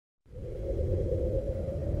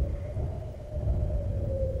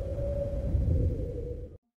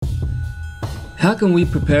How can we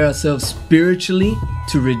prepare ourselves spiritually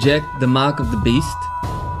to reject the mark of the beast?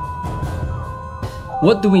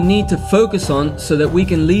 What do we need to focus on so that we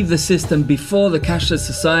can leave the system before the cashless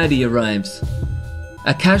society arrives?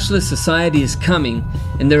 A cashless society is coming,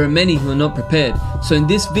 and there are many who are not prepared. So in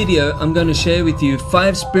this video, I'm going to share with you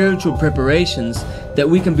 5 spiritual preparations that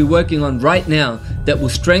we can be working on right now that will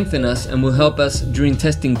strengthen us and will help us during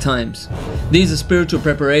testing times. These are spiritual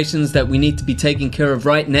preparations that we need to be taking care of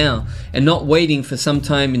right now and not waiting for some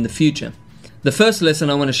time in the future. The first lesson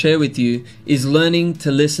I want to share with you is learning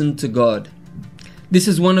to listen to God. This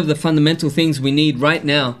is one of the fundamental things we need right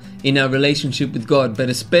now in our relationship with God, but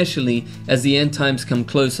especially as the end times come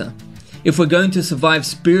closer. If we're going to survive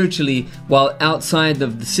spiritually while outside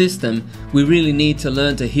of the system, we really need to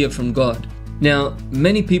learn to hear from God. Now,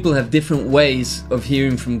 many people have different ways of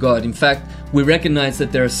hearing from God. In fact, we recognize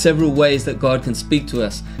that there are several ways that God can speak to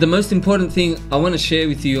us. The most important thing I want to share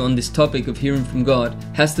with you on this topic of hearing from God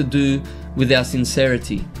has to do with our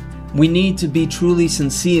sincerity. We need to be truly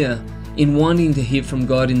sincere in wanting to hear from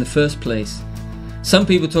God in the first place. Some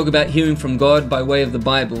people talk about hearing from God by way of the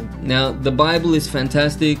Bible. Now, the Bible is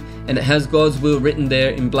fantastic and it has God's will written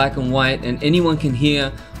there in black and white, and anyone can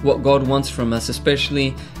hear what God wants from us,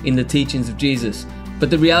 especially in the teachings of Jesus.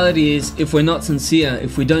 But the reality is, if we're not sincere,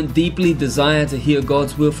 if we don't deeply desire to hear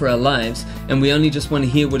God's will for our lives, and we only just want to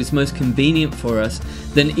hear what is most convenient for us,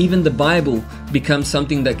 then even the Bible becomes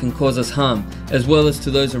something that can cause us harm, as well as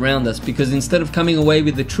to those around us, because instead of coming away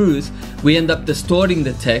with the truth, we end up distorting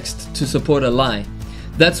the text to support a lie.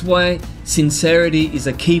 That's why sincerity is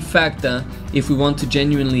a key factor if we want to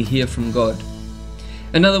genuinely hear from God.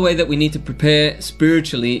 Another way that we need to prepare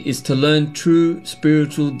spiritually is to learn true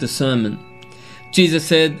spiritual discernment. Jesus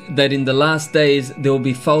said that in the last days there will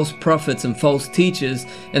be false prophets and false teachers,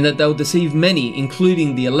 and that they will deceive many,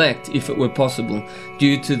 including the elect, if it were possible,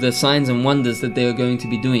 due to the signs and wonders that they are going to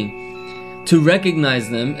be doing. To recognize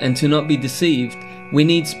them and to not be deceived, we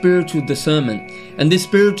need spiritual discernment. And this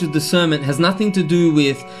spiritual discernment has nothing to do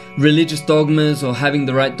with religious dogmas or having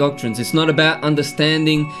the right doctrines. It's not about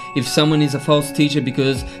understanding if someone is a false teacher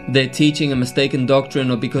because they're teaching a mistaken doctrine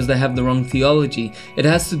or because they have the wrong theology. It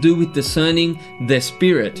has to do with discerning their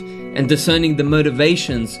spirit and discerning the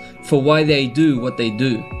motivations for why they do what they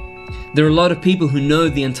do. There are a lot of people who know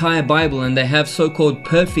the entire Bible and they have so-called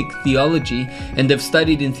perfect theology, and they've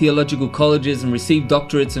studied in theological colleges and received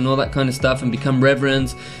doctorates and all that kind of stuff and become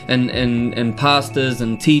reverends and pastors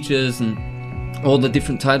and teachers and all the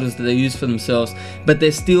different titles that they use for themselves, but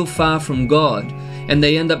they're still far from God, and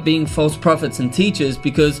they end up being false prophets and teachers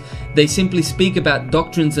because they simply speak about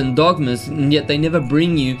doctrines and dogmas, and yet they never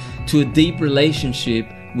bring you to a deep relationship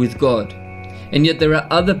with God. And yet there are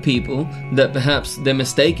other people that perhaps they're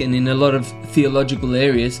mistaken in a lot of theological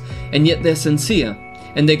areas, and yet they're sincere,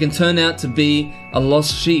 and they can turn out to be a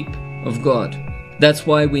lost sheep of God. That's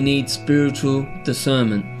why we need spiritual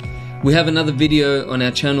discernment. We have another video on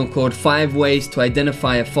our channel called 5 Ways to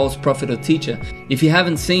Identify a False Prophet or Teacher. If you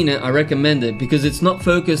haven't seen it, I recommend it, because it's not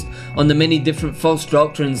focused on the many different false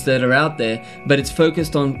doctrines that are out there, but it's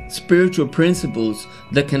focused on spiritual principles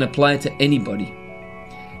that can apply to anybody.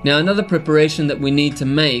 Now, another preparation that we need to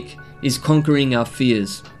make is conquering our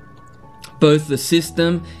fears. Both the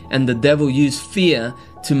system and the devil use fear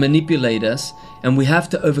to manipulate us, and we have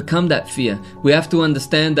to overcome that fear. We have to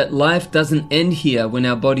understand that life doesn't end here when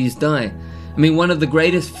our bodies die. I mean, one of the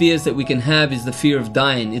greatest fears that we can have is the fear of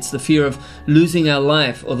dying. It's the fear of losing our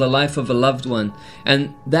life or the life of a loved one.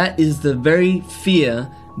 And that is the very fear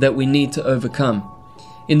that we need to overcome.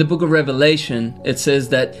 In the book of Revelation, it says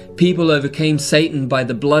that people overcame Satan by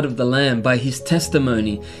the blood of the Lamb, by his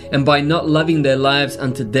testimony, and by not loving their lives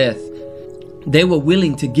unto death. They were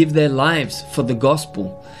willing to give their lives for the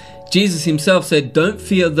gospel. Jesus himself said, "Don't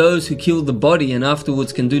fear those who kill the body and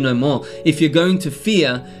afterwards can do no more." If you're going to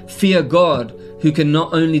fear, fear God, who can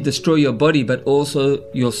not only destroy your body but also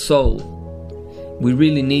your soul. We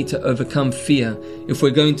really need to overcome fear if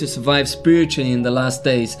we're going to survive spiritually in the last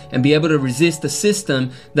days and be able to resist the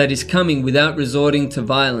system that is coming without resorting to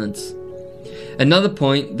violence. Another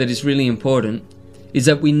point that is really important is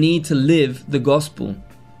that we need to live the gospel.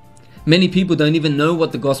 Many people don't even know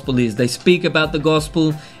what the gospel is. They speak about the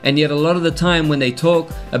gospel, and yet a lot of the time when they talk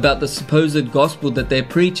about the supposed gospel that they're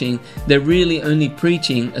preaching, they're really only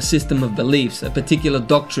preaching a system of beliefs, a particular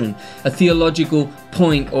doctrine, a theological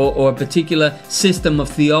point, or a particular system of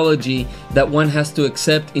theology that one has to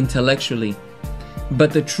accept intellectually. But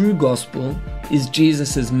the true gospel is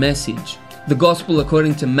Jesus' message. The gospel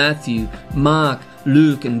according to Matthew, Mark,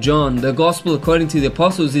 Luke and John. The gospel according to the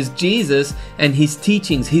apostles is Jesus and his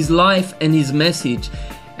teachings, his life and his message,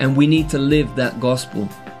 and we need to live that gospel.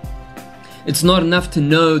 It's not enough to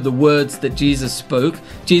know the words that Jesus spoke.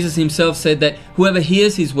 Jesus himself said that whoever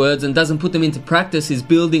hears his words and doesn't put them into practice is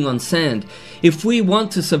building on sand. If we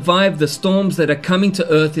want to survive the storms that are coming to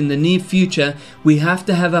earth in the near future, we have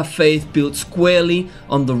to have our faith built squarely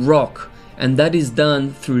on the rock, and that is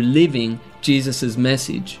done through living Jesus'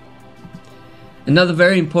 message. Another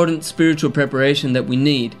very important spiritual preparation that we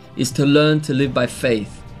need is to learn to live by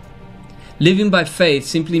faith. Living by faith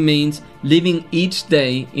simply means living each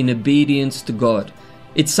day in obedience to God.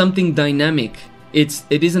 It's something dynamic. It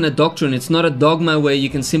isn't a doctrine. It's not a dogma where you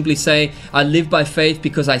can simply say, I live by faith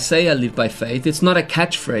because I say I live by faith. It's not a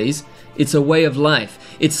catchphrase. It's a way of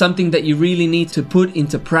life. It's something that you really need to put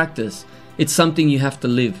into practice. It's something you have to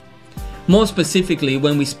live. More specifically,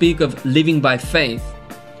 when we speak of living by faith,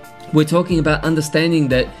 we're talking about understanding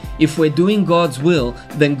that if we're doing God's will,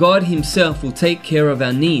 then God himself will take care of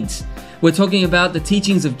our needs. We're talking about the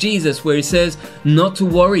teachings of Jesus where he says not to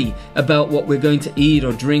worry about what we're going to eat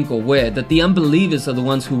or drink or wear, that the unbelievers are the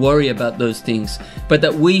ones who worry about those things, but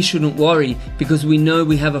that we shouldn't worry because we know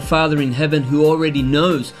we have a Father in heaven who already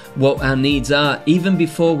knows what our needs are even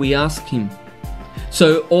before we ask him.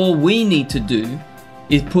 So all we need to do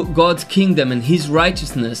is put God's kingdom and his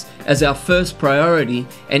righteousness as our first priority,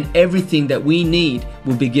 and everything that we need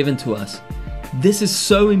will be given to us. This is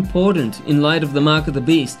so important in light of the mark of the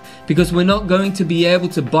beast, because we're not going to be able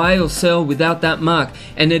to buy or sell without that mark,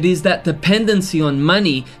 and it is that dependency on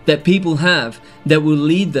money that people have that will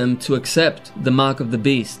lead them to accept the mark of the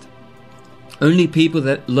beast. Only people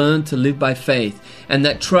that learn to live by faith and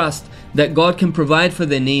that trust that God can provide for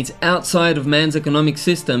their needs outside of man's economic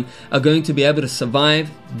system are going to be able to survive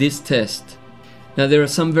this test. Now, there are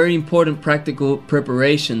some very important practical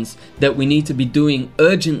preparations that we need to be doing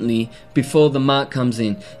urgently before the mark comes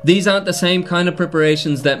in. These aren't the same kind of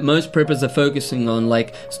preparations that most preppers are focusing on,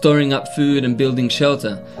 like storing up food and building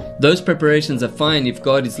shelter. Those preparations are fine if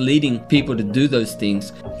God is leading people to do those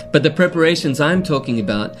things. But the preparations I'm talking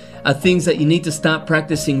about are things that you need to start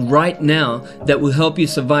practicing right now that will help you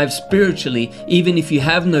survive spiritually, even if you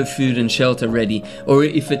have no food and shelter ready, or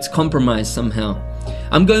if it's compromised somehow.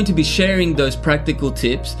 I'm going to be sharing those practical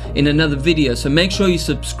tips in another video, so make sure you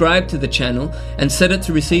subscribe to the channel and set it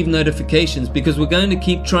to receive notifications, because we're going to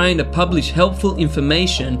keep trying to publish helpful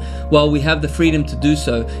information while we have the freedom to do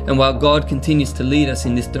so and while God continues to lead us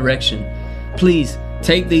in this direction. Please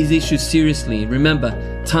take these issues seriously.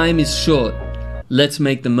 Remember, time is short. Let's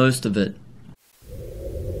make the most of it.